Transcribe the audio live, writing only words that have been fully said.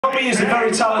He is a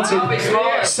very talented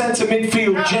centre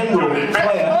midfield general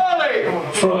player,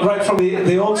 right from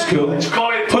the old school.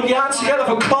 Put your hands together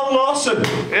for Col Lawson.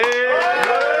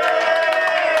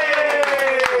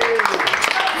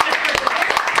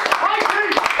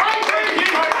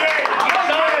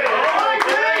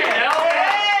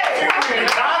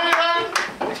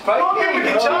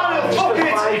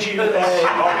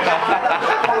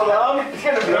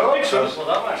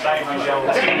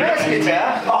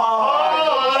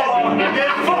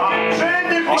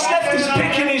 He's left his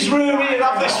pick in his room. He'll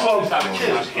have this one.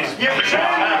 You've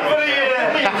trained him for a year.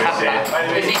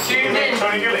 Is he tuned in?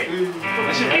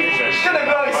 It's gonna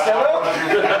go himself.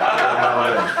 You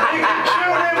can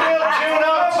tune in, we'll tune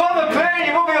out. On the plane,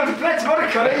 you won't be able to play tomorrow,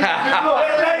 Colin. Back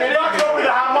up with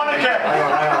the harmonica.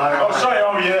 Oh, sorry,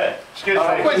 over you there. Excuse me.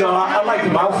 No, I like the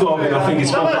mouth organ. I think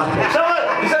it's called black.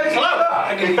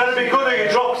 It better be good or you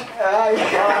dropped.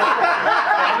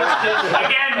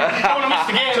 Again, you don't want to miss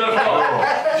the game.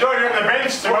 Join you on the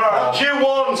bench tomorrow.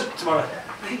 Q1 tomorrow.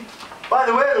 By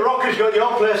the way, the Rockers got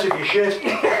your place if you shit.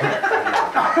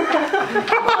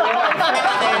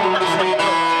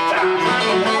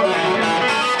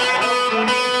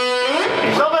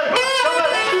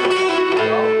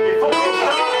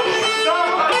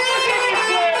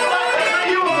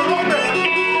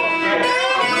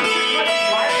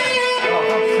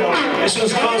 This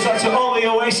one's goes out to all the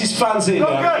Oasis fans in there.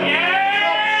 Yeah!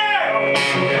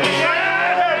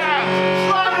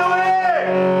 Slide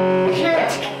away!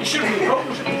 Shit! You shouldn't be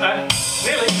broken, shouldn't you?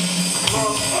 Really?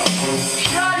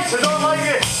 Shite, I don't like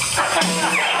it!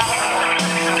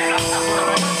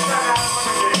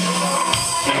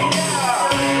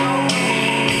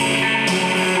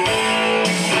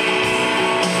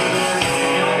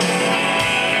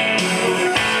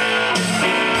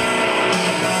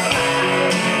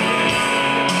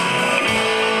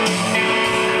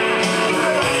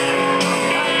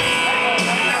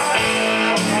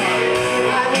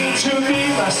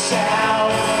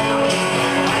 Myself,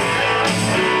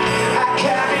 I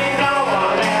can't be no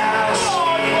one else.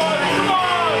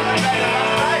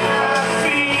 I'm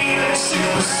feeling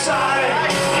supersonic.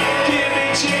 Give me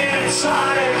gin and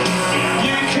tonic.